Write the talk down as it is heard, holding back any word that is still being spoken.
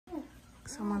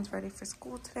Someone's ready for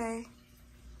school today.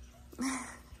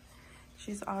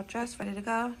 She's all dressed, ready to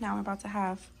go. Now we're about to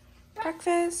have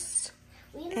breakfast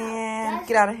and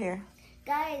get out of here.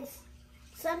 Guys,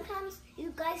 sometimes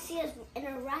you guys see us in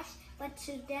a rush, but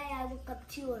today I woke up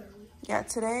too early. Yeah,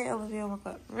 today Olivia woke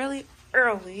up really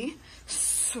early,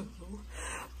 so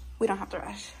we don't have to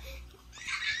rush.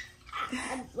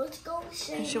 Let's go.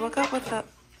 And she woke up with a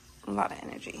lot of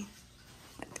energy.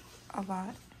 Like, a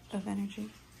lot of energy.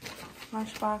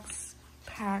 Lunchbox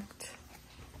packed.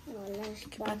 You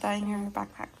can put that in your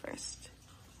backpack first.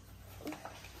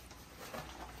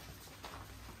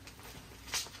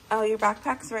 Oh, your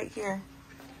backpack's right here.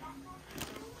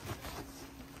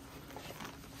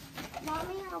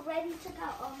 Mommy already took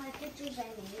out all my pictures I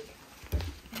made.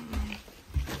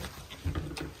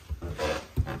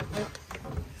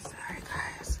 Sorry,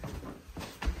 guys.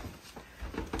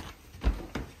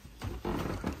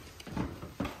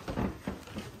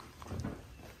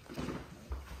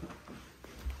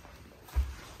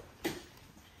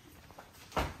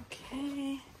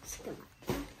 Okay.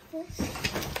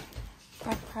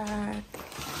 Backpack.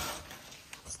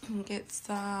 Let's get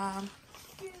some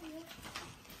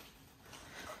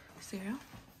cereal.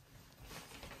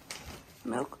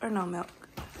 Milk or no milk?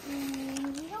 No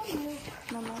milk.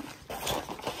 No milk.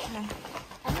 Okay.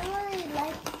 I don't really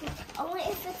like it, only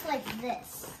if it's like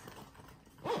this.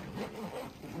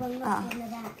 But look in the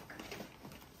back.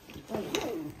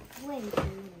 Wait a minute.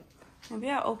 Maybe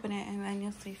I'll open it and then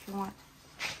you'll see if you want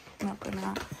milk or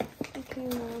not. Okay,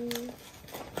 Mommy.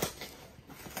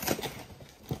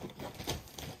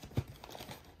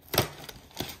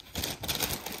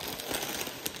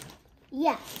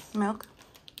 Yes. Milk?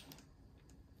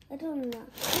 I don't know.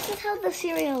 This is how the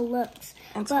cereal looks.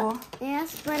 In school?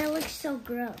 Yes, but it looks so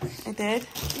gross. It did?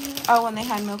 Oh, when they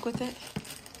had milk with it?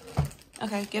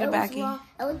 Okay, get a baggie.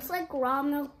 It looks like raw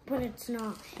milk, but it's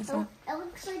not. It's not? It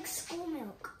looks like school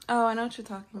milk. Oh, I know what you're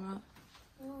talking about.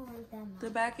 I don't like that milk. The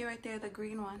baggie right there, the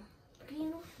green one.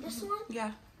 Green one? This one?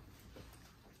 Yeah.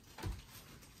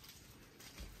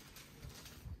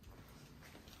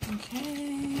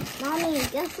 Okay. Mommy,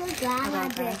 guess what Grandma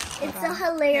did? It's so Here,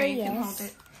 hilarious. you can hold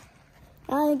it.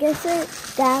 Mommy, guess what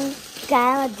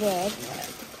Grandma did?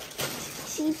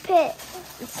 She put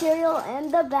cereal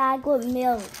in the bag with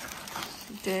milk.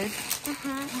 You did?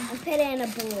 And put it in a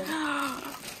bowl.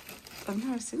 I've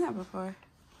never seen that before.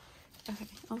 Okay,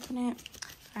 open it.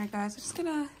 Alright guys, I'm just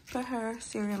gonna put her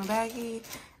cereal in a baggie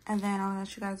and then I'll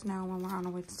let you guys know when we're on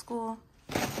our way to school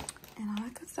and all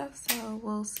that good stuff. So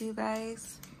we'll see you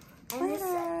guys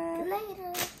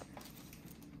later.